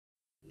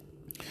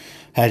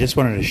Hey, I just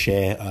wanted to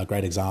share a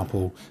great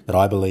example that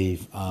I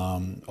believe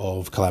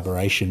of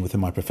collaboration within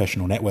my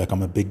professional network.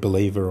 I'm a big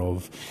believer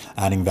of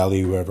adding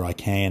value wherever I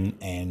can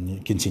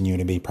and continuing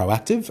to be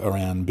proactive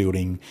around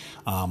building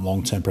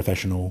long-term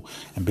professional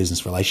and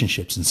business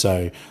relationships. And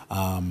so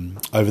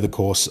over the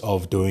course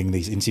of doing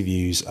these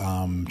interviews,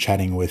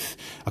 chatting with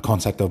a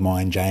contact of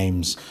mine,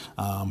 James,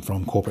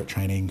 from Corporate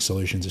Training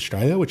Solutions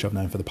Australia, which I've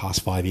known for the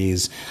past 5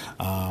 years,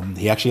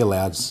 he actually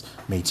allows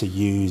me to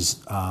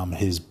use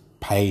his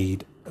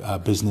paid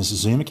business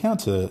Zoom account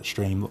to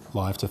stream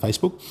live to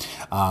Facebook.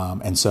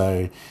 And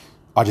so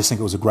I just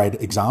think it was a great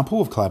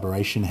example of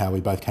collaboration, how we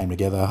both came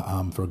together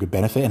for a good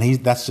benefit.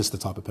 And that's just the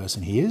type of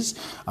person he is.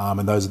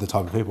 And those are the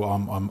type of people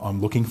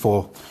I'm looking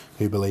for,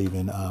 who believe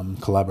in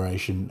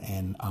collaboration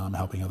and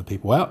helping other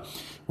people out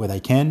where they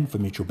can for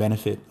mutual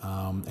benefit.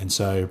 And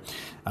so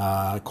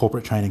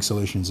Corporate Training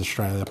Solutions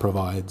Australia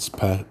provides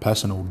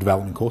personal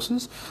development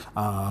courses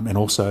and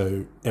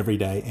also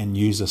everyday end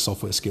user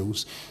software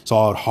skills. So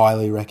I would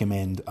highly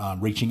recommend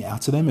reaching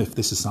out to them if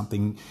this is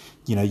something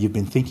you've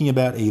been thinking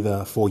about,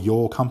 either for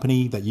your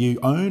company that you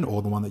own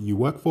or the one that you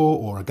work for,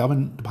 or a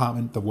government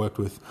department that worked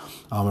with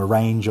a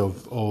range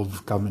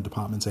of government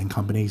departments and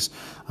companies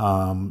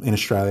in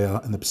Australia,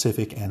 in the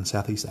Pacific and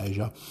Southeast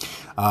Asia.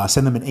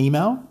 Send them an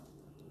email,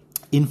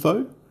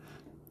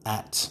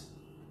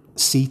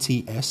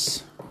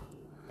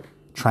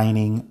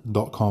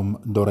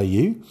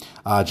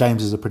 info@ctstraining.com.au.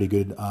 James is a pretty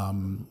good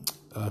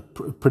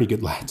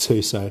lad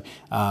too. So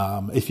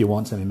if you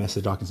want, send me a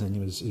message. I can send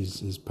you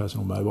his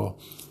personal mobile.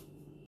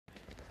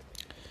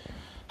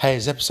 Hey,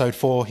 it's episode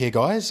 4 here,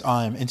 guys.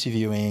 I'm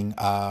interviewing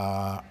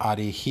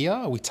Adi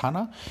here with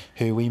Tana,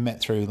 who we met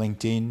through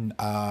LinkedIn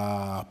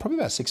probably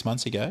about 6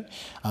 months ago,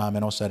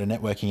 and also at a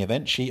networking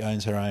event. She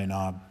owns her own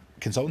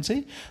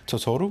consultancy,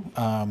 Tortoru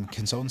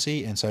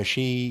Consultancy, and so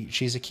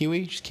she's a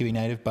Kiwi, she's Kiwi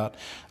native, but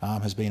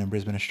has been in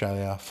Brisbane,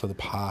 Australia for the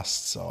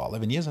past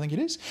 11 years, I think it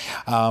is.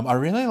 I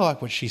really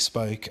like what she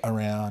spoke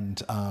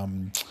around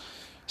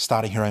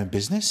starting her own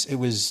business. It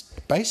was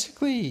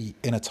basically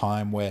in a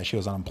time where she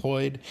was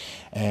unemployed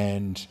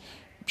and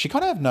she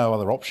kind of had no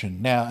other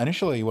option. Now,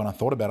 initially when I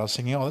thought about it, I was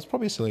thinking, that's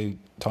probably a silly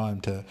time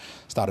to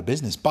start a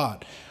business,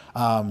 but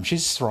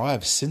she's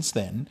thrived since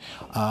then.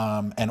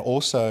 And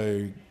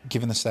also,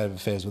 given the state of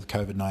affairs with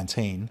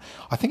COVID-19,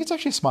 I think it's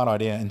actually a smart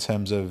idea in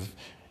terms of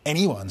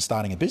anyone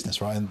starting a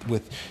business, right?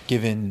 And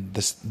given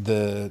this,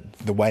 the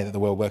way that the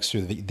world works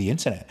through the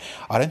internet,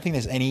 I don't think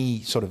there's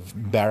any sort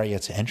of barrier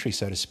to entry,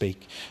 so to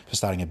speak, for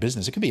starting a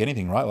business. It could be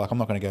anything, right? Like, I'm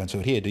not going to go into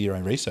it here, do your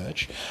own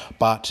research,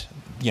 but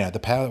the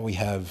power that we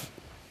have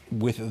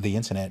with the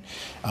internet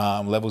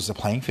levels the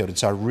playing field. And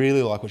so I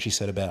really like what she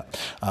said about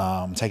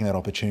taking that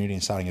opportunity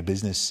and starting a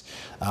business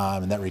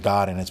in that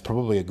regard. And it's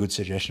probably a good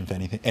suggestion for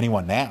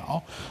anyone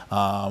now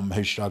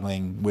who's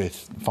struggling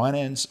with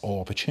finance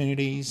or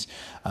opportunities.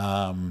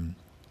 Never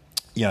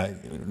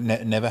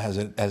has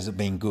it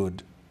been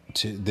good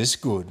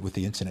with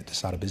the internet to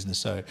start a business.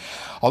 So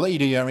I'll let you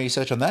do your own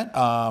research on that.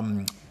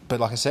 But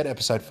like I said,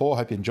 episode 4,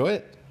 hope you enjoy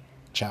it.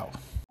 Ciao.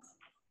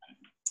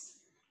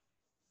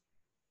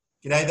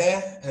 G'day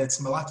there, it's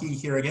Malaki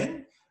here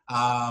again.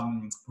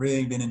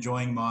 Really been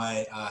enjoying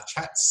my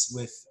chats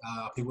with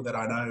people that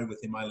I know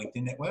within my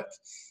LinkedIn network.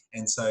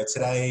 And so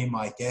today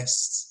my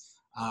guest,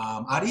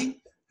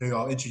 Adi, who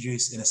I'll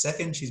introduce in a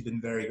second. She's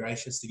been very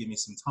gracious to give me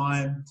some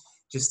time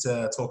just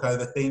to talk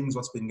over things,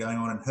 what's been going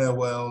on in her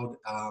world.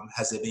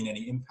 Has there been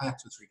any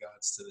impact with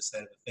regards to the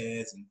state of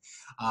affairs, and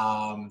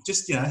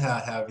just,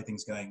 how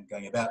everything's going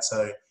about.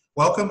 So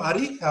welcome,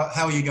 Adi.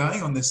 How are you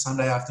going on this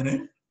Sunday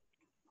afternoon?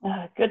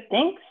 Good,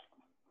 thanks.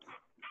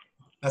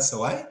 That's the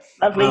way.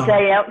 Lovely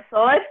day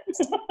outside.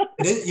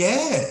 It is,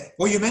 yeah.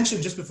 Well, you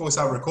mentioned just before we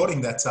started recording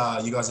that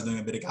you guys are doing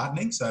a bit of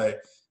gardening, so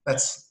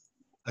that's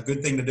a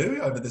good thing to do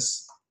over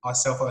this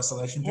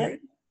self-isolation period.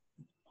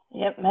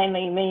 Yep,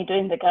 mainly me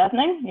doing the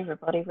gardening.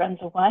 Everybody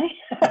runs away.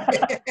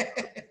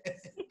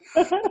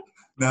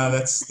 No,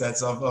 that's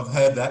I've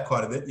heard that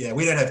quite a bit. Yeah,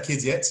 we don't have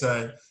kids yet,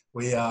 so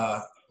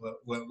we're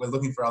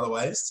looking for other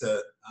ways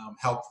to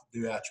help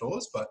do our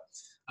chores. But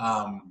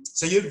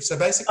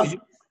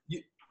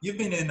You've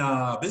been in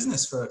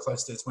business for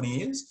close to 20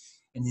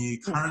 years, and you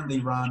currently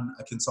run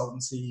a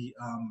consultancy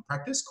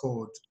practice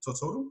called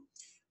Tortoru,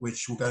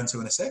 which we'll go into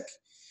in a sec.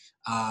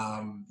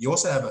 You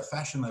also have a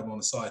fashion label on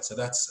the side, so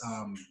that's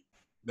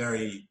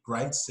very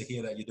great to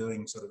hear that you're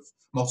doing sort of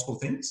multiple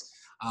things.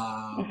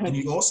 And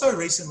you also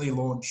recently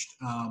launched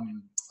a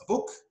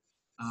book,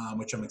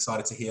 which I'm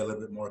excited to hear a little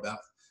bit more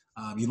about.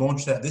 You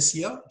launched that this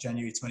year,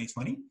 January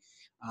 2020.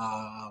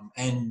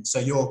 And so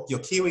you're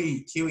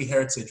Kiwi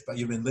heritage, but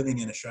you've been living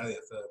in Australia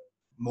for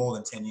more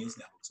than 10 years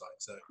now, looks like.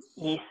 So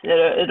yes,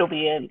 it'll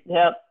be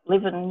about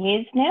 11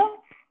 years now.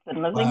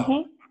 Been living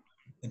here.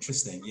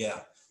 Interesting,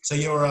 yeah. So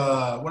you're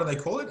what do they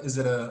call it? Is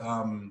it a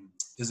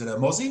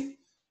Mozzie?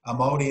 A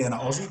Māori and an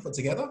Aussie put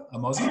together? A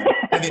Mozzie?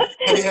 Have you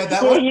heard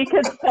that one? You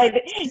could say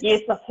that.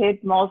 Yes, I've heard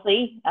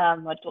Mozzie.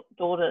 My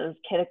daughter is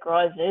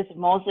categorised as a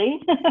Mozzie.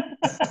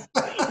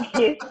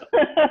 Yes.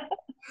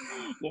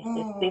 Yes,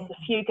 there's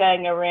a few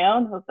going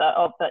around,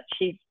 but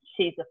she's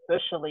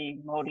officially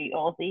Māori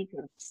Aussie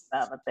because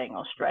father being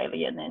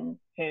Australian and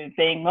her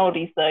being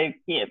Māori. So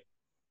yeah,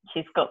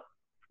 she's got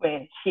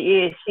where she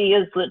is. She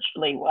is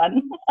literally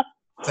one.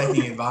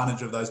 Taking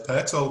advantage of those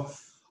perks. Well,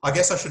 I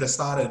guess I should have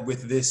started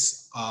with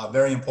this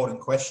very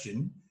important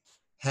question.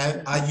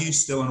 Are you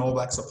still an All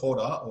Black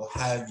supporter, or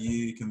have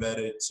you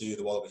converted to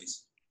the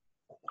Wallabies?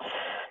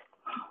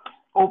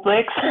 All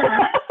Blacks.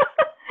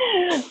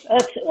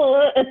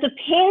 It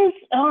depends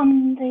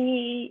on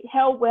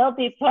how well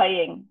they're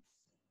playing.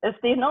 If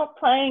they're not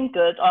playing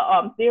good,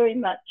 I'm very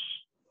much.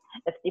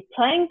 If they're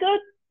playing good,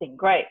 then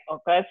great,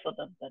 I'll go for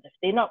them. But if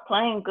they're not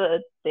playing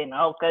good, then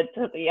I'll go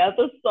to the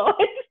other side.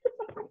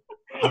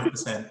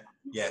 100%.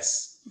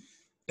 Yes.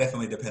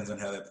 Definitely depends on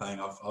how they're playing.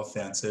 I've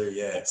found too.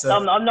 Yeah. So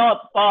I'm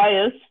not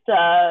biased.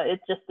 It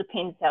just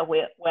depends how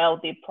well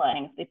they're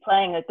playing. If they're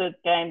playing a good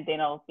game,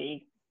 then I'll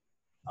be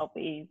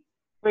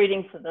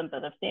rooting for them.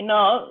 But if they're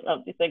not,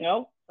 I'll be thinking,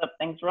 oh,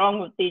 something's wrong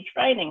with their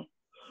training.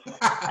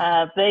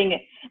 Being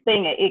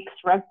an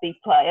ex-rugby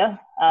player,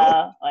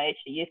 I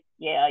used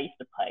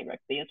to play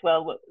rugby as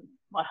well with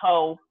my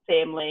whole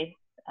family,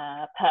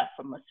 apart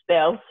from my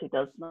spouse who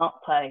does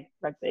not play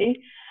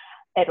rugby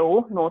at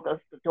all, nor does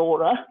the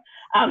daughter.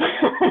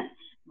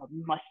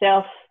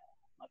 Myself,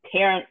 my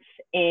parents,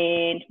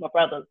 and my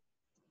brother's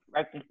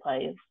rugby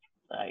players.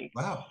 So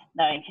wow.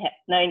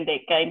 knowing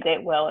that game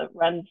that well, it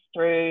runs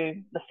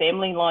through the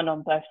family line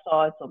on both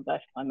sides, on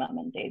both my mum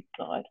and dad's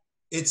side.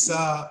 It's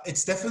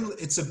definitely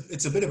it's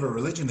a bit of a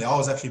religion there. I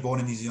was actually born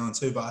in New Zealand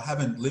too, but I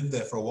haven't lived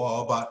there for a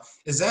while. But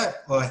is that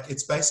like,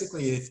 it's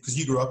basically, because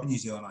you grew up in New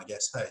Zealand, I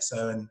guess, hey?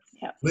 So, and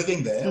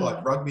living there,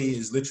 like rugby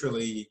is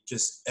literally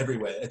just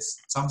everywhere. It's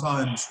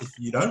sometimes if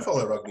you don't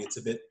follow rugby, it's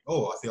a bit,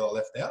 I feel I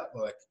left out.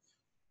 Like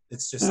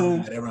it's just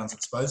something that everyone's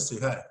exposed to,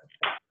 hey?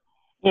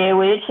 Yeah,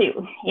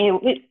 you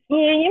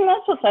might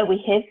as well say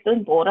we have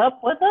been brought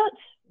up with it.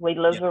 We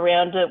live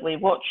around it. We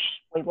watch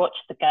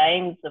the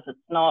games. If it's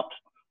not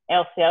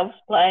ourselves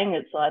playing,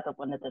 it's either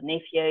one of the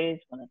nephews,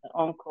 one of the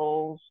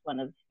uncles,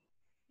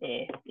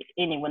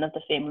 any one of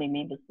the family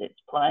members that's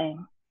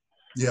playing.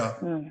 Yeah.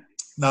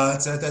 No,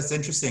 that's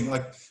interesting.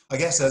 Like, I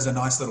guess as a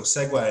nice little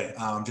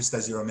segue, just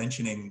as you were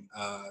mentioning,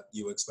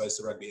 you were exposed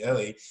to rugby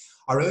early.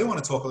 I really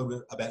want to talk a little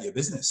bit about your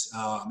business,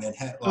 and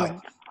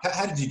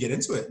how did you get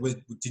into it?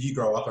 Did you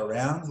grow up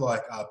around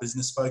like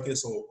business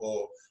focus,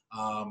 or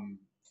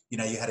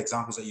you had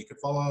examples that you could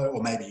follow,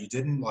 or maybe you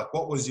didn't? Like,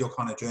 what was your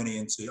kind of journey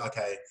into?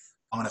 Okay,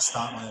 I'm going to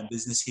start my own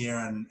business here,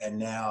 and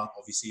now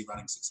obviously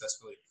running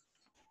successfully.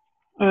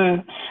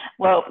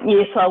 Well,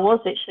 yes, I was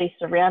actually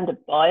surrounded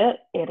by it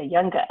at a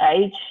younger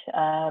age,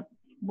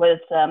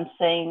 with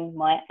seeing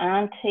my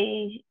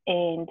auntie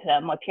and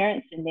my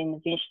parents, and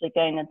then eventually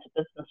going into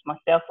business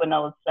myself when I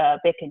was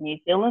back in New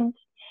Zealand.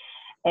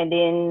 And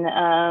then,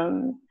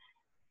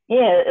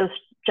 it was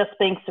just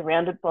being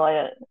surrounded by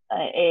it,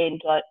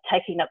 and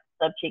taking up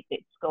the subject at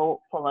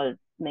school followed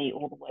me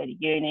all the way to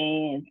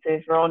uni and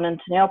further on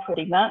into now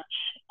pretty much.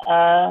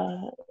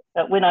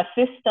 But when I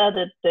first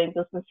started doing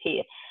business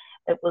here,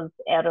 it was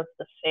out of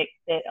the fact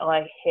that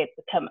I had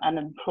become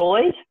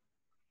unemployed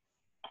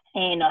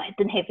and I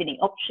didn't have any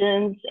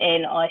options,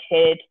 and I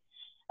had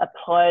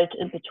applied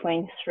in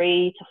between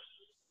 300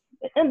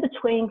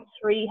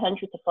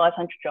 to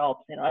 500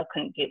 jobs, and I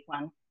couldn't get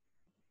one.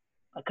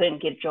 I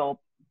couldn't get a job.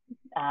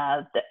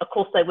 Of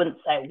course, they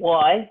wouldn't say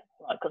why,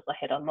 because I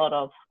had a lot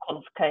of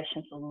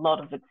qualifications, a lot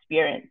of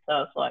experience. So I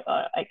was like,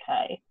 oh,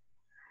 okay.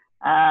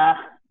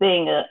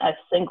 Being a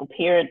single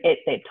parent at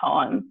that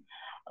time,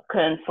 I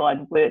couldn't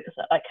find work.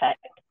 So, okay,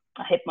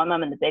 I had my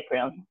mum in the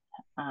background,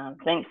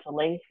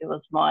 thankfully, who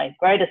was my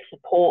greatest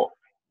support,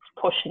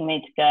 pushing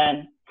me to go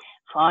and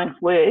find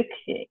work.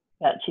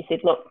 But she said,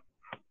 look,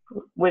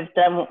 we've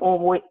done all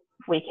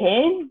we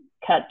can,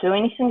 can't do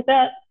anything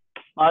about it.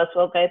 Might as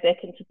well go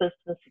back into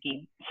business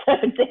again. So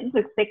that's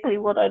exactly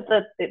what I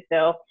did. That's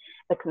how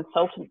the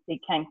consultancy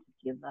came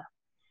together.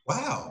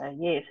 Wow. So,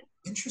 yes.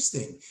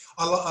 Interesting.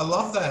 I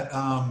love that,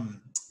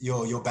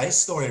 your base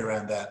story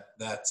around that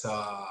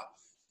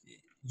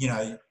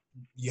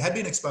you had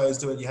been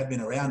exposed to it, you had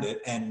been around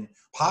it, and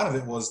part of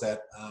it was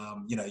that,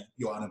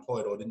 you're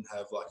unemployed or didn't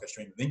have like a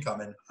stream of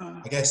income. And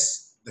I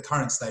guess the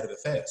current state of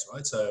affairs,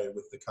 right? So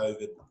with the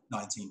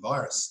COVID-19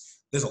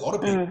 virus, there's a lot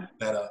of people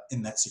that are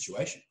in that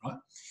situation, right?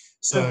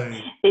 So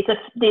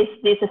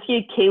there's a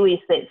few Kiwis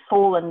that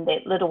fall in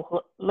that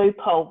little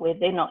loophole where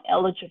they're not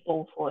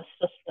eligible for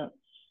assistance,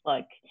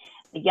 like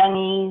the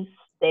youngies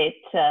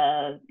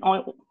that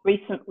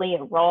recently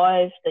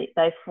arrived,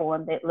 they fall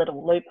in that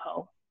little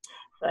loophole.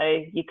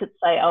 So you could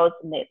say I was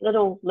in that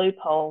little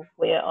loophole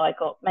where I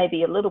got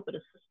maybe a little bit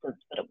of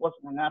assistance, but it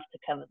wasn't enough to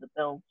cover the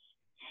bills.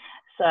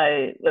 So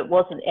it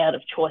wasn't out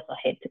of choice. I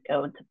had to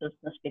go into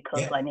business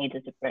because I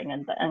needed to bring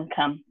in the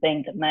income,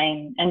 being the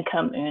main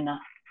income earner.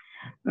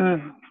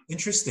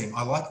 Interesting.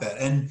 I like that.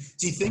 And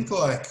do you think,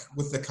 like,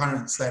 with the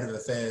current state of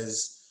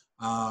affairs,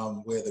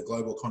 where the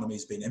global economy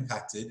has been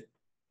impacted,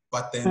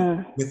 but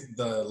then with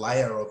the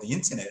layer of the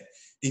internet,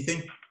 do you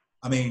think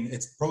I mean,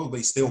 it's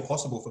probably still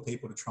possible for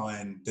people to try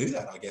and do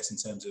that, I guess, in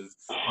terms of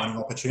finding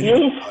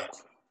opportunity.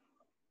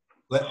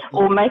 Yes.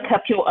 Or make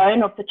up your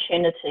own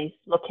opportunities.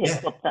 Look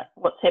at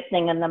what's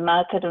happening in the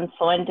market and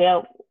find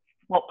out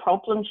what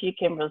problems you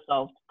can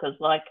resolve. Because,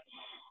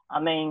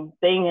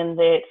 being in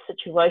that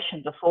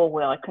situation before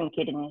where I couldn't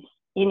get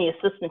any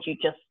assistance, you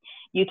just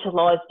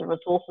utilise the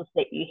resources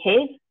that you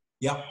have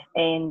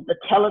and the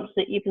talents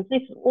that you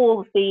possess,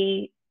 all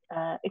the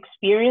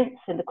experience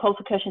and the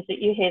qualifications that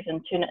you have,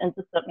 and turn it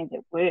into something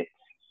that works.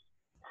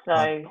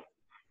 So,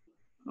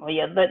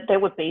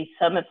 that would be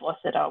some advice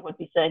that I would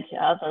be saying to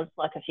others.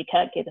 Like, if you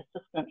can't get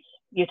assistance,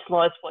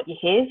 utilise what you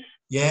have.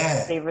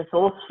 Yeah. Be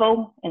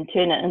resourceful and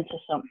turn it into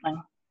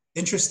something.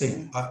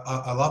 Interesting.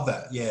 I love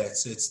that. Yeah,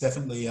 it's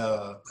definitely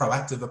a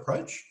proactive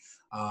approach.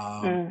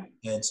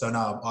 And so,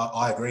 no,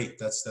 I agree.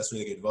 That's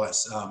really good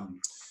advice.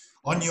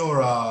 On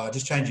your,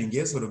 just changing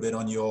gears a little bit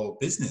on your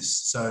business.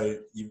 So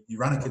you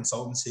run a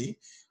consultancy.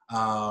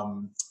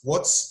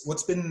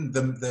 What's been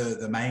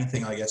the main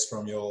thing, I guess,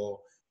 from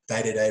your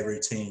day-to-day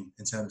routine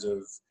in terms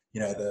of,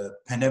 the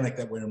pandemic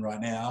that we're in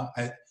right now,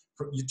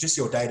 just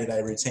your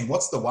day-to-day routine?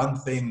 What's the one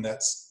thing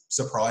that's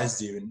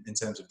surprised you in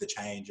terms of the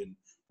change and,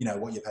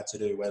 what you've had to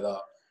do, whether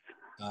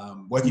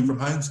working from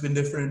home's been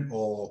different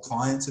or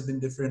clients have been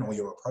different or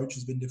your approach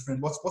has been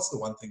different? What's the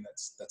one thing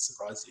that's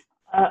surprised you?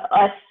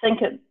 I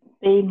think it'd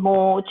be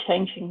more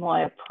changing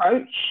my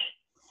approach.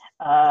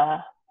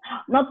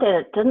 Not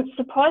that it didn't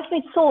surprise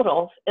me, sort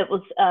of. It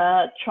was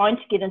trying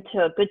to get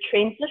into a good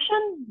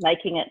transition,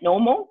 making it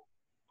normal.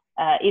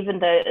 Even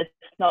though it's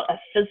not a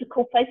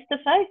physical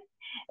face-to-face,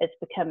 it's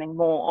becoming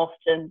more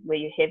often where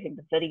you're having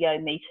the video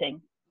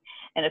meeting.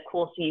 And of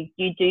course, you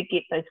do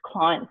get those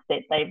clients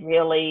that they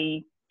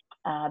really,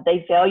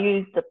 they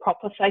value the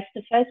proper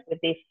face-to-face where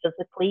they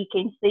physically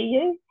can see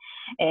you.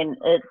 And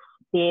it's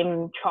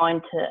them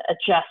trying to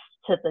adjust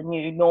to the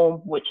new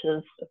norm, which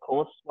is, of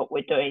course, what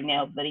we're doing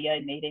now, video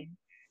meeting.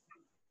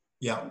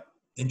 Yeah,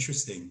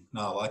 interesting.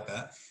 No, I like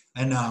that.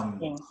 And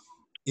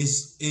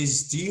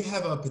do you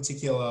have a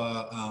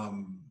particular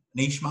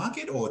niche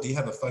market, or do you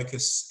have a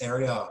focus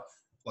area?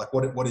 Like, do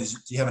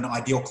you have an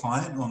ideal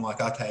client on,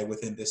 like, okay,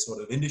 within this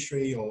sort of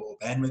industry or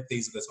bandwidth,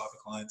 these are the type of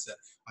clients that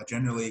I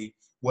generally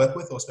work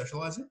with or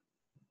specialize in?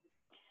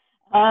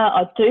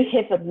 I do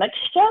have a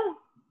mixture.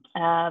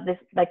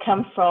 They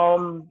come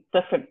from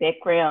different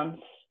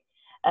backgrounds.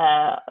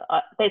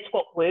 That's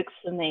what works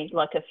for me.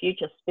 Like, if you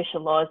just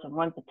specialize in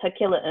one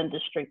particular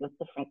industry with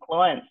different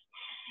clients,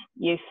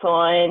 you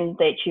find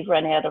that you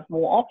run out of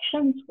more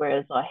options,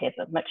 whereas I have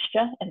a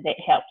mixture, and that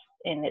helps.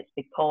 And it's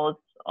because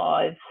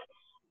I've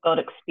got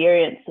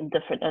experience in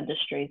different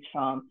industries,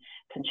 from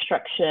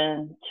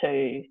construction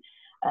to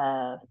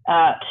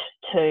art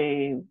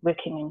to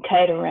working in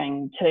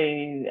catering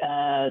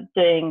to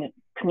doing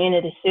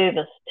community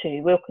service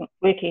to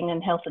working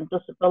in health and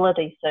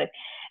disability. So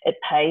it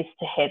pays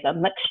to have a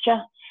mixture.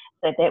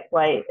 So that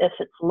way, if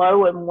it's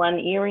low in one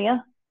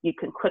area, you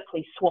can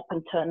quickly swap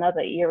into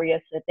another area.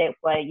 So that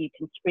way you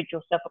can spread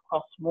yourself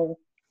across more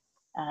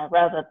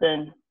rather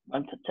than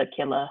one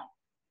particular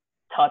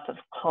type of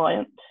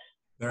client.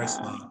 Very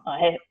smart.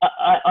 I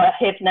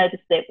have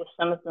noticed that with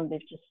some of them,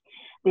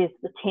 there's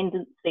the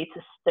tendency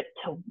to stick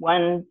to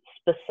one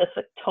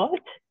specific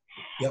type.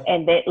 Yep.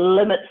 And that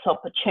limits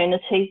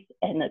opportunities,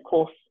 and of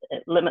course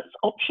it limits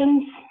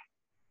options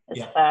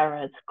as far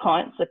as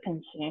clients are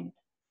concerned.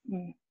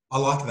 I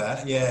like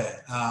that. Yeah.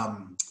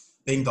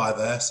 Being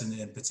diverse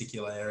in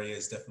particular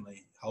areas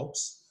definitely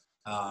helps.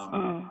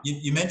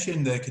 You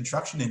mentioned the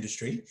construction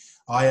industry.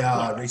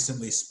 I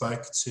recently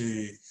spoke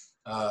to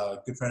a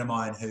good friend of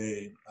mine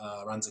who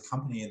runs a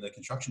company in the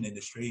construction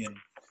industry, and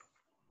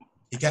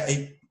he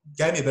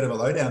gave me a bit of a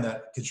lowdown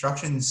that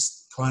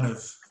construction's kind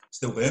of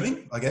still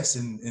booming, I guess,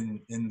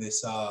 in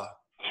this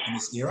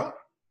era.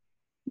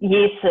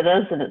 Yes, it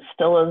is, and it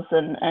still is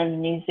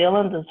in New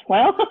Zealand as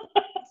well.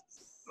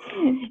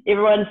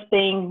 Everyone's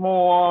being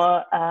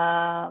more,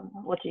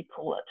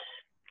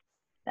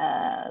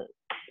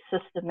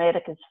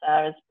 systematic as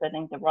far as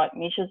putting the right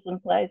measures in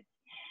place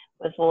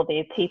with all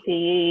their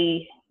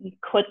PPE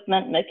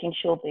equipment, making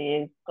sure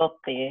they've got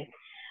their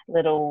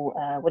little,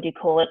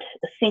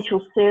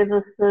 essential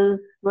services,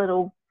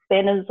 little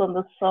banners on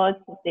the sides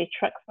of their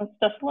trucks and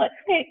stuff like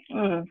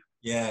that.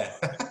 Yeah.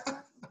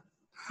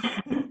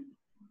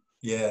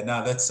 Yeah,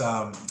 no, that's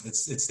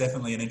it's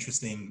definitely an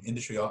interesting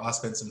industry. I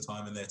spent some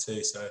time in there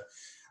too, so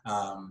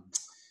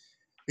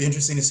be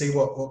interesting to see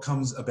what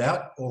comes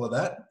about all of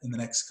that in the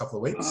next couple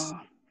of weeks.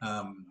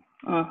 But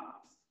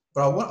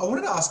I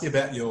wanted to ask you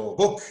about your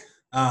book,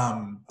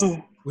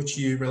 which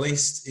you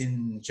released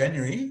in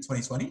January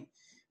 2020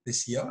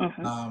 this year.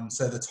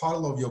 So the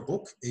title of your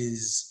book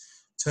is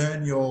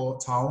Turn Your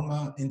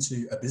Taonga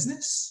into a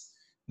Business.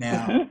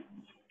 Now,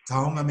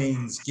 taonga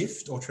means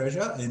gift or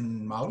treasure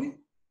in Māori.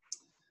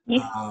 Do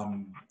you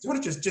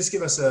want to just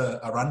give us a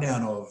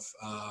rundown of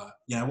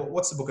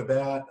what's the book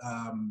about,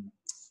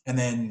 and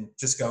then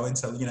just go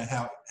into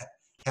how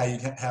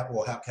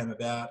it came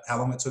about, how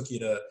long it took you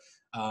to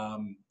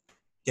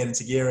get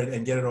into gear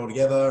and get it all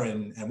together?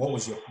 And what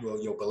was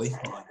your belief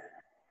behind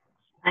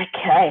it?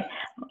 Okay.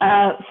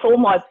 For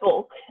my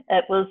book,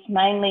 it was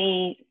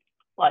mainly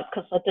like,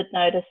 because I did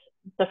notice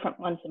different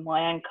ones in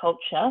my own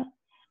culture,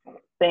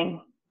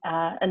 being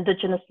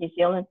Indigenous New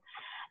Zealand,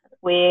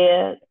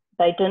 where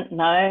they didn't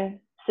know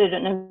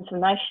certain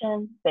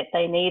information that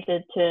they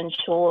needed to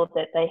ensure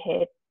that they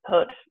had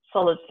put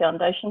solid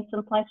foundations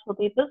in place for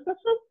their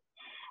businesses,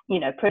 you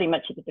know, pretty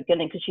much at the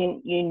beginning, because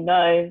you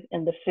know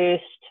in the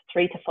first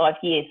 3 to 5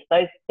 years,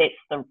 that's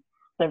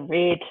the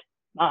red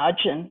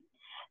margin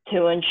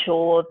to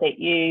ensure that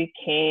you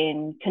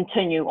can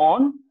continue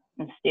on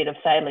instead of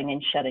failing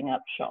and shutting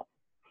up shop.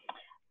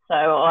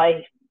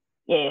 So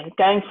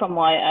going from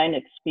my own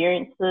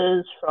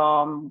experiences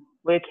from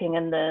working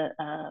in the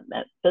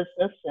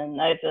business and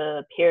over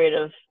a period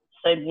of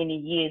so many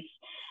years,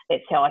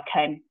 that's how I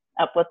came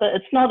up with it.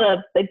 It's not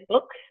a big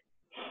book.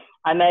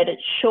 I made it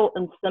short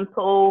and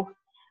simple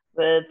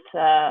with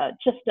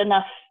just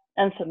enough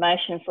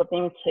information for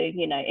them to,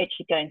 you know,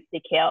 actually go and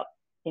seek out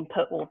and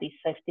put all these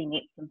safety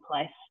nets in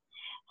place.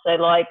 So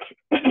like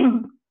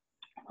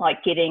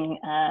getting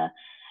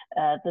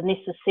the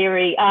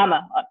necessary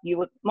armour,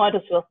 might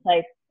as well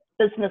say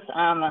business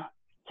armour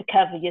to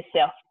cover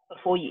yourself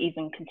before you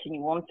even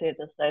continue on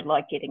further. So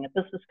like getting a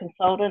business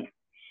consultant,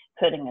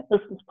 putting a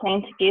business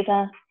plan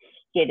together,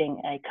 getting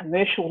a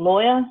commercial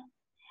lawyer,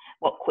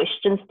 what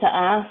questions to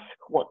ask,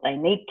 what they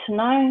need to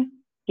know,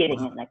 getting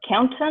an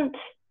accountant,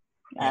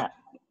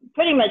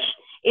 pretty much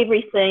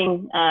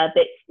everything that's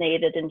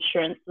needed,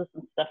 insurances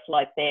and stuff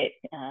like that,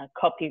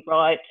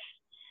 copyright,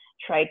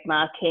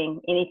 trademarking,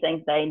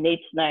 anything they need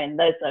to know. And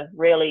those are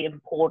really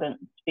important,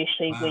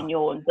 especially when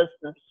you're in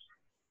business.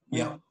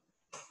 Yeah.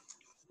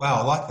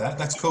 Wow, I like that.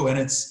 That's cool.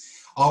 And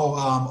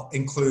I'll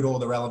include all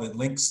the relevant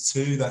links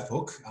to that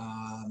book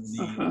in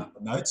the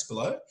notes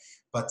below.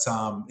 But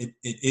it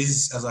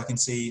is, as I can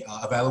see,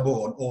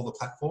 available on all the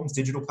platforms,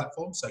 digital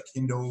platforms, so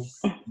Kindle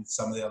and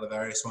some of the other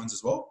various ones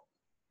as well.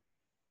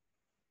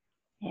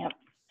 Yep.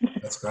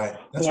 That's great.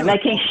 That's really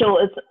making cool.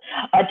 Sure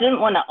I didn't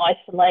want to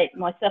isolate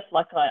myself.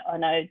 Like I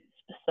know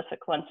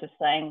specific ones were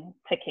saying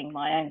picking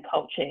my own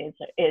culture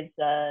as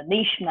a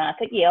niche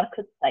market. Yeah, I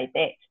could say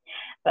that.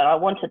 But I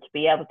wanted to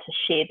be able to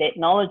share that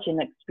knowledge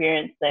and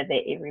experience so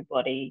that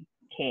everybody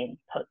can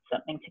put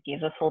something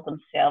together for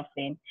themselves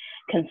and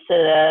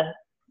consider,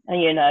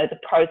 you know, the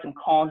pros and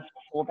cons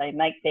before they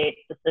make that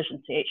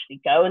decision to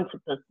actually go into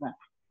business.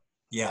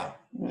 Yeah,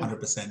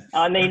 100%.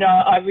 I mean,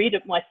 I read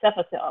it myself.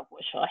 I said, I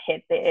wish I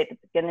had that at the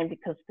beginning,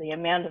 because the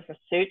amount of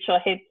research I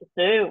had to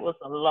do was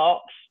a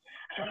lot.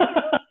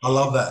 I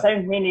love that.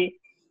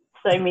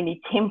 so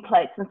many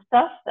templates and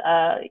stuff.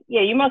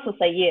 You might as well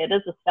say, it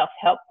is a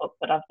self-help book,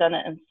 but I've done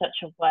it in such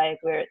a way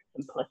where it's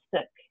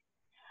simplistic.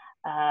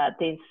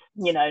 There's,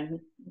 you know,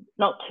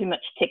 not too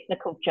much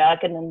technical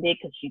jargon in there,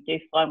 because you do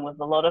find with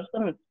a lot of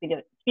them,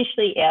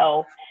 especially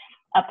our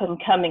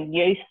up-and-coming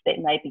youth that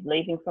may be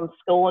leaving from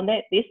school and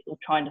that, they're still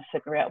trying to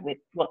figure out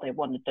what they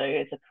want to do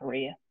as a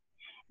career.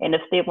 And if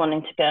they're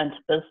wanting to go into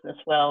business,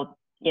 well,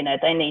 you know,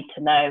 they need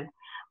to know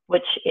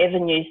which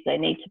avenues they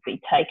need to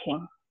be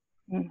taking.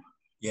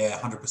 Yeah,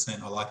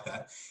 100%. I like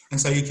that.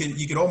 And so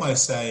you could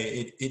almost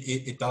say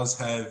it does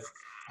have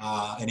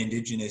an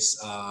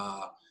Indigenous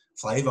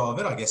flavour of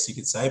it, I guess you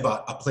could say,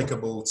 but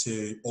applicable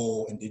to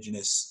all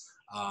Indigenous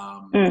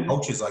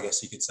cultures, I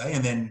guess you could say.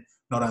 And then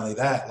not only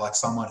that, like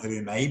someone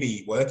who may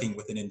be working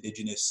with an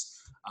Indigenous,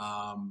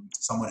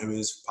 someone who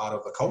is part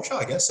of the culture,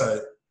 I guess.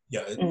 So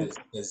yeah,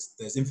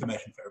 there's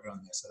information for everyone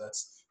there. So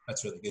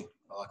that's really good.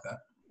 I like that.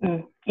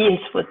 Yes,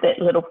 with that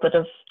little bit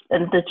of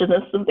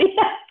Indigenous in there.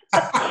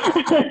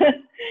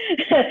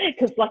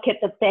 Because like at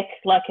the back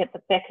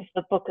of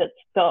the book, it's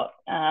got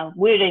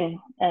wording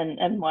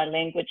in my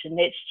language, and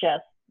that's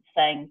just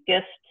saying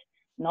gift,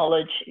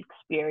 knowledge,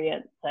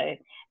 experience. So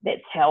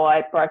that's how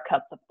I broke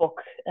up the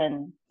book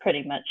in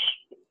pretty much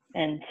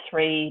in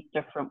 3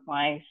 different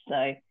ways.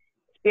 So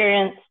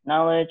experience,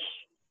 knowledge,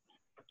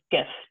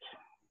 gift.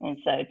 And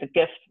so the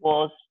gift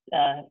was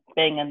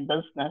being in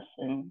business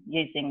and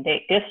using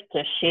that gift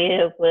to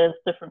share with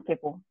different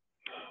people.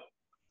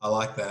 I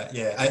like that.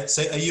 Yeah.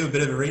 So are you a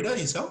bit of a reader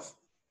yourself?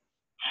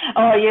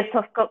 Oh, yes.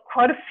 I've got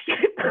quite a few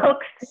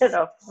books that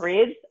I've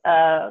read.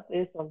 I've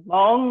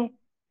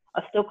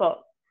still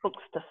got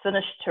books to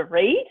finish to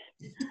read.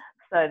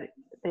 So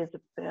there's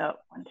about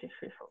 1, 2,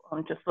 3, 4.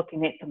 I'm just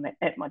looking at them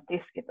at my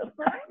desk at the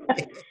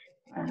moment.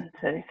 1,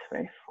 2,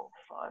 3, 4,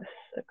 5,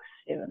 6,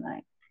 7,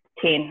 8,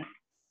 10.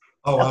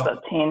 Oh, wow. I've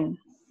got 10.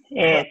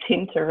 Yeah,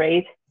 10 to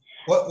read.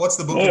 What's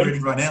the book you're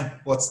reading right now?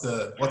 What's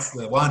the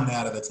 1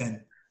 out of the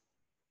 10?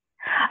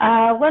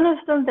 One of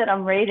them that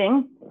I'm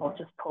reading, I'll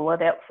just pull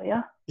it out for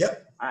you.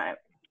 Yep.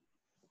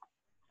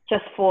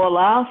 Just for a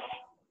laugh,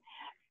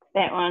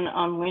 that one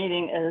I'm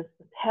reading is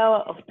The Power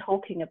of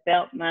Talking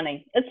About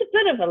Money. It's a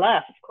bit of a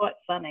laugh. It's quite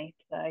funny.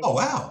 So, oh,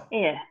 wow.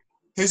 Yeah.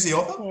 Who's the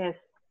author?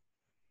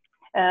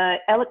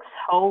 Yes. Alex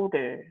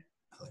Holder.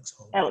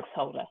 Alex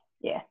Holder,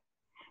 yeah.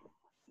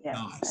 Yeah.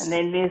 Nice. And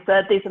then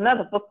there's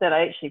another book that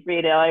I actually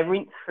read. I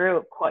went through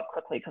it quite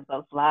quickly because I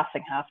was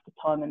laughing half the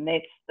time, and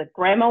that's the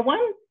grammar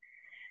one.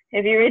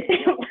 Have you read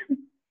that one?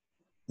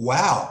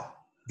 Wow.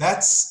 That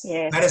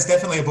is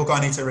definitely a book I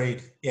need to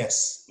read.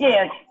 Yes.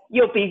 Yeah,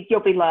 you'll be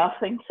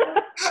laughing.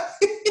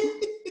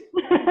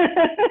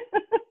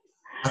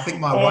 I think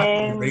my wife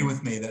would agree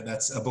with me that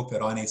that's a book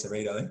that I need to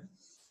read, I think.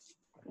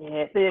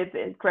 Yeah,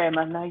 the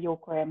grammar, know your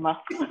grammar.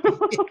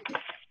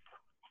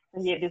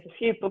 Yeah, there's a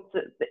few books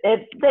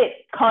that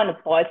kind of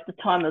buys the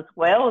time as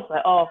well. It's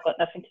like, oh, I've got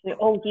nothing to do.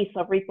 Oh, yes,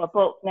 I've read my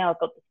book. Now I've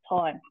got this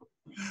time.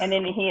 And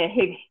then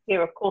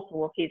here, of course,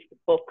 well, here's the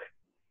book.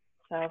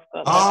 So I've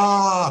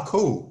got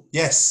cool.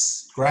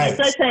 Yes, great.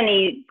 So it's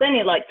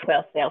only like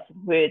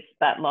 12,000 words,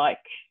 but like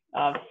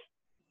I've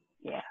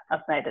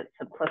made it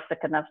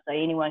simplistic enough so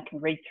anyone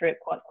can read through it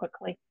quite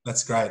quickly.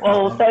 That's great.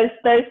 Well, those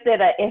that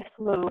are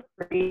absolute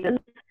readers,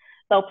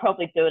 they'll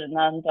probably do it in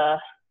under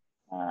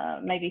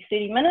maybe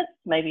 30 minutes,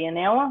 maybe an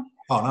hour.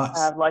 Oh,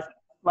 nice.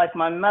 Like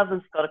my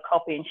mother's got a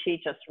copy and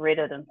she just read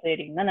it in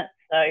 30 minutes.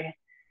 So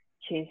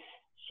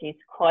she's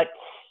quite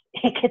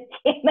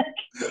academic.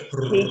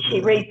 She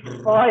reads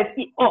 5.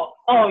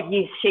 Oh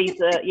yes, she's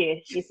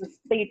a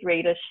speed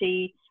reader.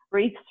 She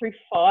reads through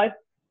 5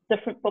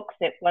 different books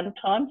at one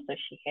time. So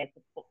she has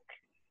a book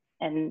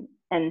in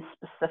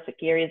specific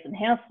areas in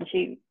house, and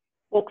she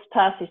walks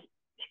past.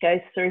 She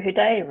goes through her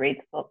day, reads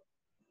a book,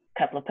 a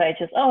couple of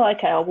pages. Oh,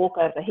 okay, I'll walk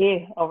over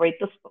here. I'll read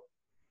this book.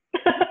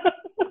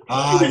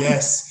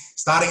 Yes.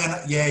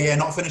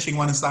 Not finishing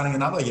one and starting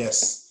another.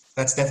 Yes,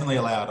 that's definitely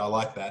allowed. I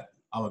like that.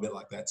 I'm a bit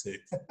like that too.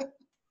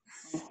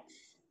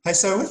 Hey,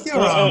 so with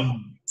your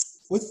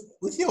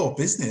with your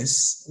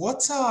business,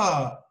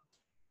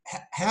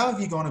 how have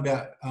you gone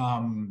about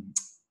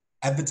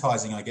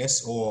advertising, I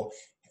guess, or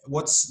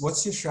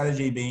what's your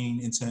strategy been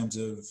in terms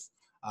of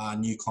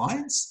new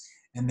clients?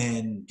 And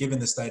then, given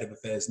the state of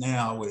affairs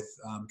now with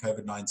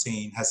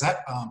COVID-19, has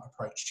that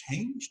approach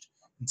changed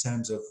in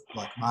terms of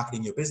like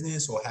marketing your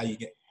business or how you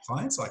get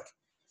clients? Like,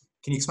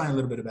 can you explain a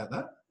little bit about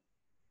that?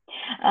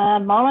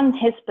 My one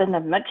has been a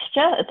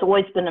mixture. It's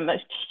always been a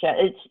mixture.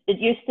 It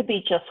used to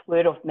be just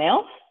word of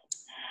mouth,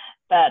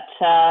 but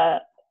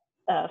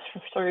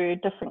through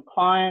different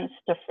clients,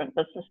 different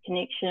business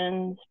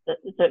connections,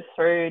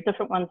 through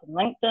different ones in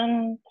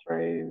LinkedIn,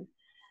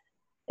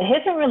 it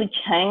hasn't really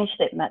changed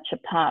that much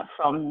apart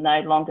from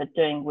no longer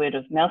doing word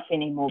of mouth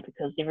anymore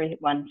because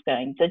everyone's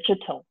going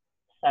digital.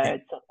 So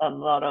it's a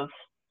lot of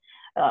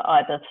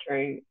either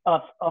through,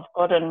 I've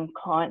gotten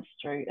clients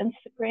through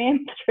Instagram,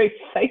 through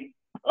Facebook.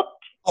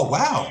 Oh,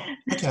 wow.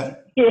 Okay.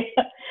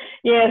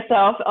 Yeah. So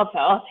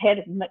I've had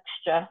a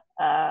mixture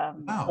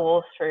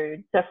or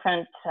through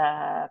different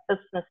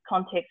business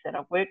contacts that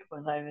I've worked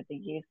with over the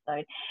years.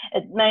 So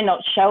it may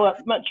not show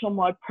up much on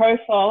my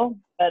profile,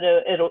 but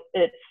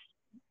it's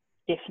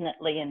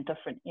definitely in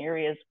different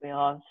areas where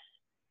I've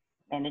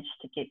managed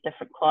to get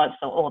different clients,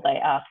 or they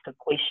ask a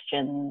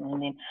question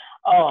and then,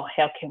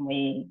 how can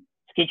we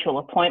schedule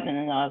an appointment?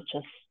 And I'll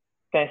just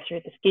go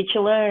through the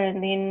scheduler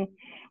and then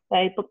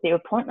they book their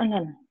appointment.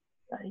 And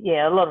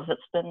a lot of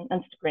it's been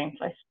Instagram,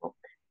 Facebook.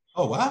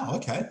 Oh, wow.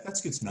 Okay.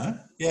 That's good to know.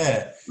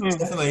 Yeah. It's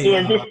definitely.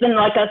 Yeah, there's been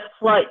like a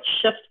slight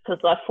shift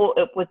because I thought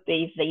it would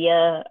be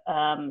via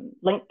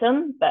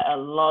LinkedIn, but a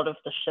lot of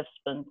the shift's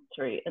been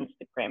through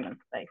Instagram and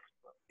Facebook.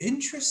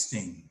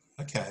 Interesting.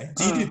 Okay.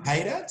 Do you do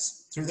paid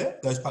ads through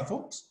those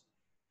platforms?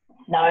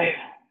 No,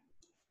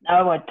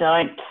 I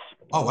don't.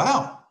 Oh,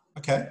 wow.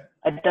 Okay.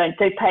 I don't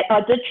do paid.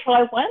 I did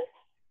try once,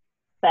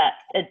 but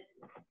it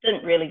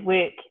didn't really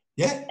work.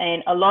 Yeah.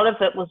 And a lot of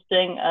it was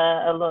doing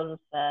a lot of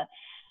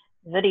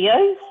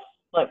videos,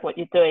 like what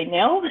you're doing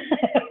now.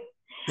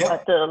 Yep. I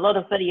did a lot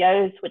of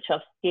videos, which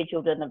I've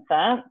scheduled in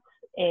advance.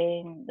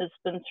 And it's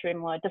been through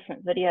my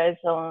different videos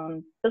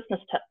on business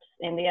tips,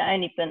 and they're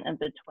only been in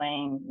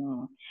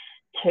between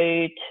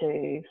 2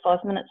 to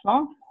 5 minutes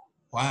long.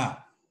 Wow.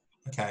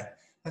 Okay.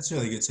 That's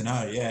really good to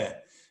know. Yeah.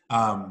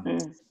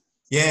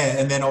 Yeah.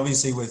 And then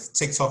obviously with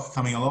TikTok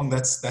coming along,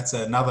 that's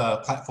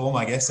another platform,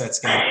 I guess, that's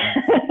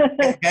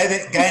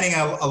gaining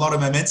a lot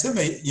of momentum.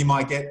 You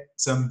might get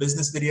some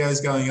business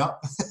videos going up.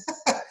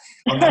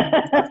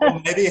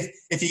 Maybe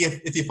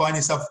if you find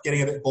yourself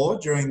getting a bit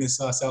bored during this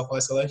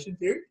self-isolation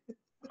period.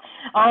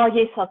 Oh,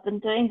 yes, I've been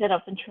doing that.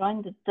 I've been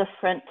trying the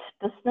different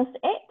business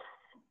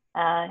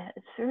apps.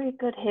 It's very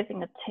good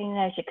having a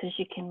teenager because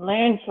you can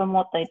learn from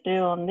what they do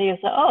on there.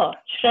 So,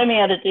 show me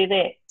how to do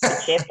that.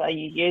 Which app are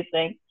you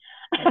using?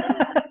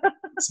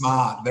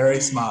 Smart, very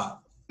smart.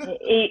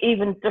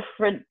 Even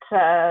different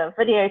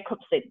video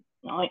clips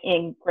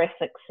and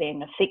graphics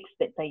and effects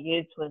that they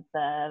use with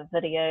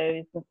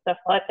videos and stuff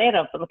like that.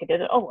 I've been looking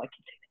at it. I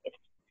can do that.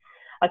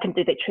 I can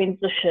do that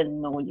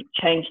transition, or you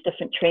change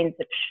different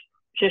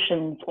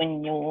transitions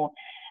when you're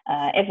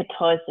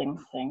advertising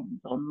things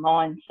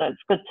online. So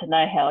it's good to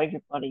know how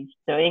everybody's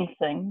doing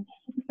things.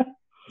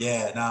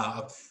 Yeah,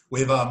 no,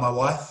 we've my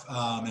wife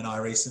and I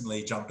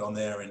recently jumped on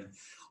there, and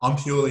I'm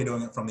purely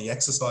doing it from the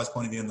exercise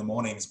point of view in the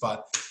mornings,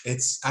 but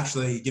it's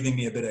actually giving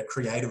me a bit of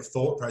creative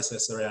thought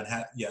process around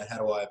how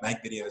do I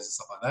make videos and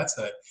stuff like that.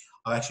 So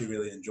I've actually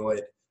really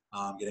enjoyed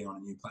getting on a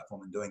new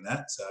platform and doing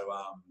that. So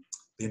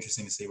be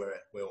interesting to see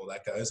where all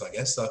that goes, I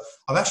guess. So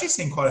I've actually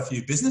seen quite a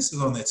few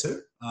businesses on there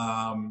too.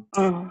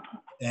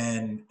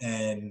 And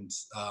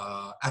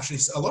actually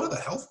a lot of the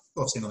health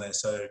I've seen on there.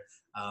 So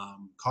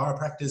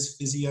chiropractors,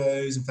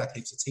 physios, in fact,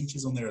 heaps of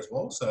teachers on there as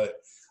well. So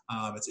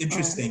it's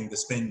interesting the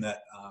spin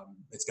that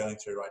it's going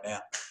through right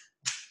now.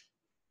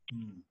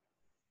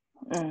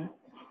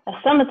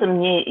 Some of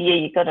them,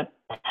 you got to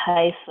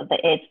pay for the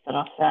ads, but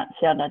I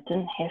found I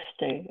didn't have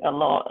to. A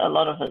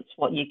lot of it's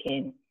what you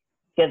can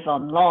give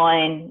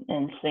online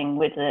and seeing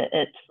whether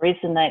it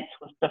resonates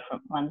with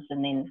different ones,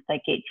 and then they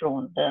get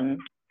drawn in.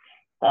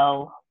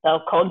 They'll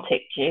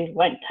contact you. It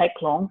won't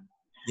take long.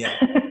 Yeah.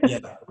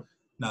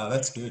 No,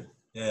 that's good.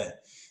 Yeah.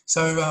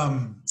 So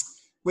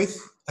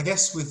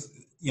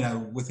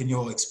within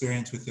your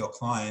experience with your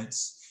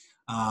clients,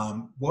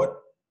 what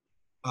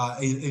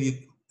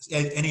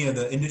any of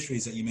the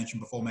industries that you mentioned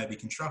before, maybe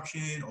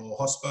construction or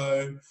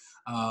hospo,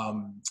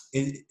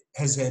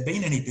 has there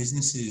been any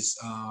businesses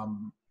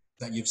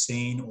that you've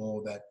seen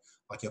or that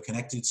like you're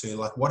connected to,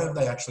 like what have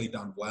they actually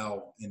done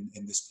well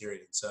in this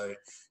period? So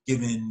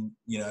given,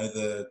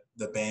 the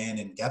ban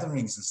and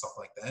gatherings and stuff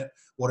like that,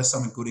 what are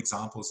some good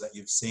examples that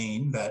you've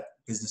seen that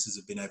businesses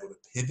have been able to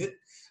pivot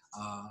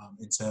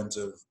in terms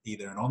of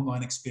either an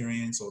online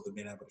experience or they've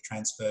been able to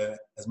transfer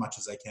as much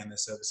as they can their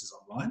services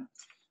online?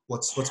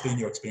 What's been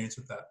your experience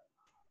with that?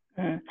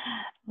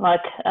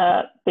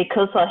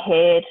 Because I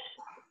had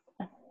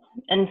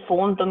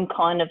informed them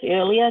kind of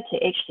earlier to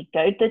actually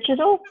go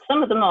digital.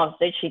 Some of them I was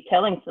actually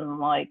telling some of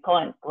my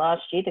clients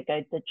last year to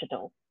go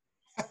digital.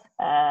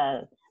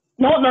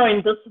 Not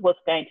knowing this was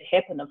going to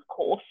happen, of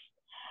course.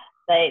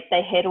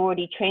 They had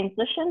already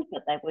transitioned,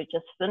 but they were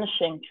just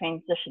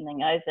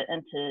transitioning over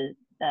into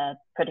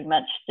pretty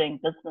much doing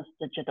business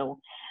digital.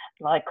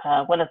 Like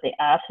one of the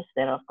artists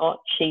that I've got,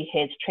 she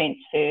has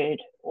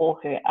transferred all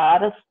her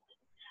artists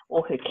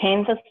or her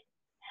canvas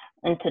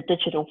into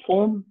digital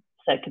form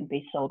so it can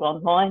be sold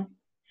online.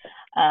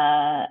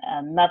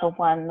 Another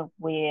one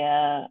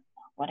where,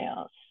 what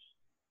else?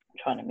 I'm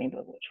trying to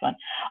remember which one.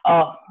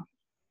 Oh,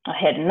 I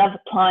had another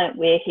client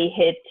where he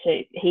had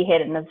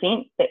an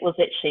event that was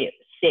actually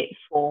set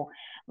for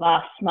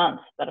last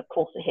month, but of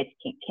course it had to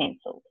get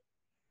cancelled.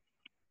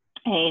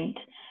 And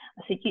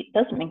I said, it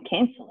doesn't mean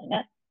cancelling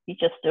it, you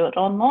just do it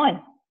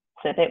online.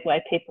 So that way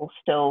people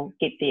still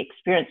get the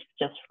experience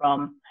just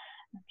from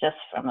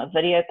a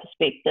video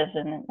perspective.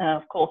 And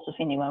of course, if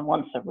anyone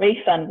wants a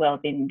refund, well,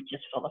 then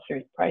just follow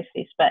through the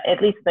process. But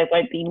at least they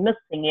won't be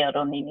missing out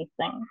on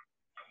anything.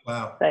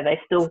 Wow. So they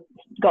still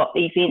got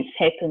events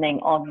happening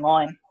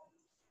online.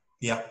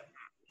 Yeah.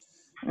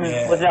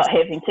 Without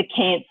having to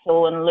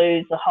cancel and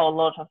lose a whole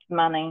lot of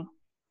money.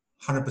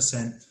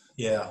 100%.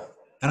 Yeah.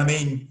 And I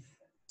mean,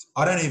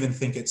 I don't even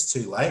think it's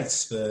too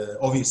late.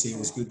 Obviously, it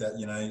was good that,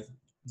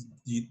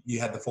 you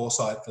had the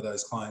foresight for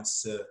those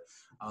clients to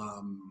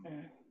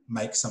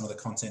make some of the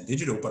content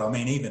digital. But I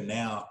mean, even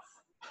now,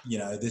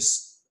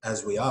 this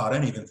as we are, I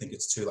don't even think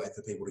it's too late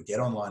for people to get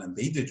online and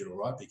be digital,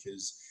 right?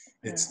 Because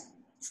it's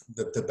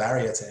the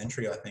barrier to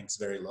entry, I think, is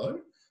very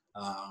low.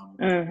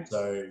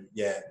 So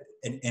yeah,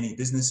 any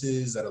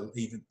businesses that are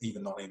even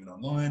not even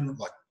online,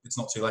 like it's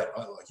not too late,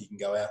 right? Like you can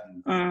go out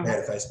and create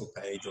a Facebook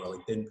page or a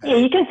LinkedIn page. Yeah,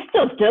 you can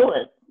still do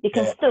it.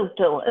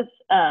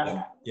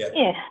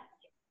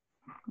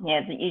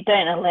 That you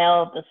don't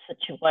allow the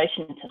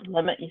situation to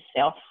limit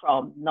yourself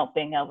from not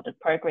being able to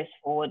progress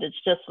forward.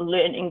 It's just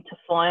learning to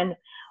find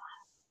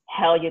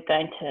how you're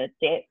going to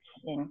adapt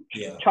and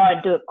try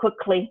and do it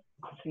quickly.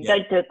 If you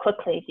don't do it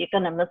quickly, you're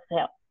going to miss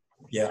out.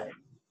 Yeah.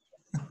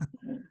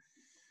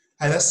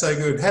 Hey, that's so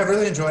good. Hey, I've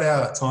really enjoyed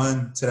our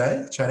time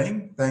today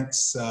chatting.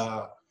 Thanks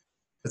for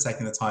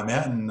taking the time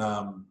out, and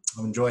I've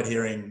enjoyed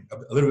hearing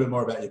a little bit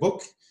more about your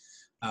book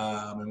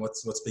and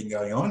what's been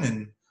going on.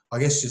 And I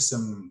guess just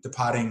some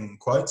departing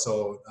quotes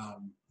or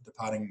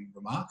departing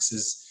remarks.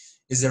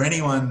 Is there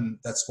anyone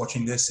that's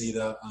watching this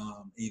either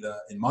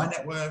in my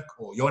network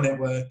or your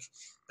network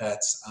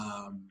that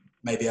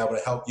may be able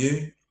to help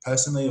you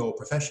personally or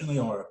professionally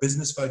or a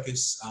business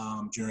focus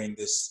during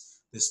this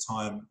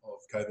time of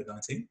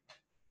COVID-19?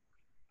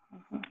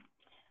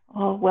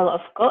 Oh, well,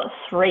 I've got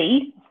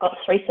three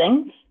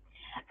things.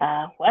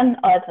 One,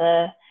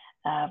 either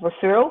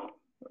referral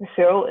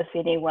if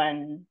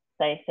anyone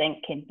they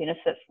think can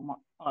benefit from what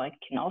I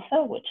can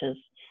offer, which is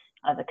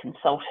either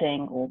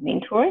consulting or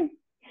mentoring.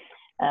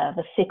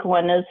 The second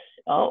one is,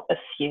 if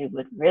you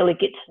would really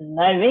get to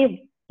know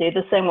me, do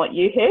the same what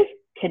you have,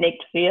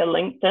 connect via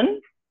LinkedIn,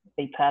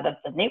 be part of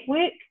the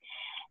network.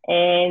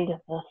 And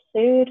the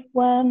third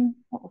one,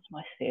 what was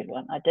my third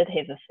one? I did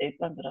have a third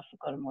one, but I've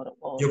forgotten what it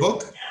was. Your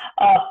book?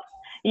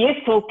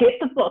 Yes, we'll get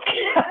the book.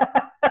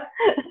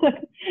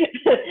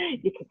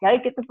 You can go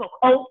get the book.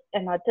 Oh,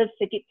 and I did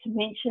forget to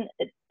mention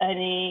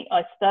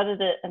I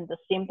started it in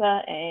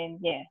December, and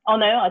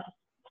I just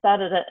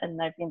started it in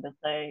November.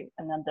 So,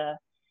 and under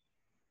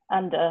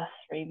under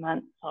 3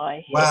 months, I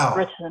had Wow.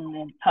 written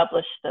and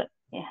published it.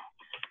 Yeah.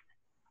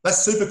 That's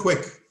super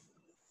quick.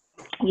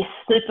 Yes,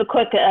 super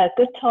quick. A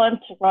good time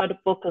to write a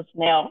book is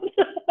now.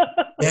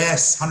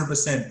 Yes,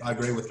 100%. I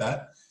agree with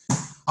that.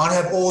 I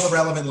have all the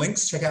relevant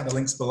links. Check out the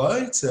links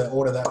below to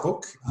order that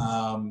book.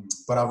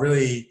 But I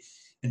really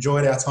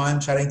enjoyed our time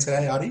chatting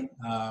today, Adi.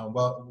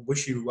 Well,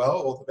 wish you well,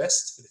 all the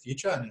best for the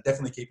future, and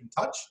definitely keep in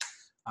touch.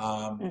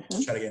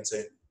 We'll chat again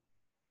soon.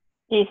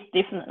 Yes,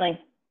 definitely.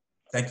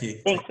 Thank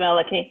you. Thanks,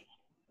 Malachy.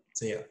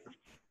 See ya.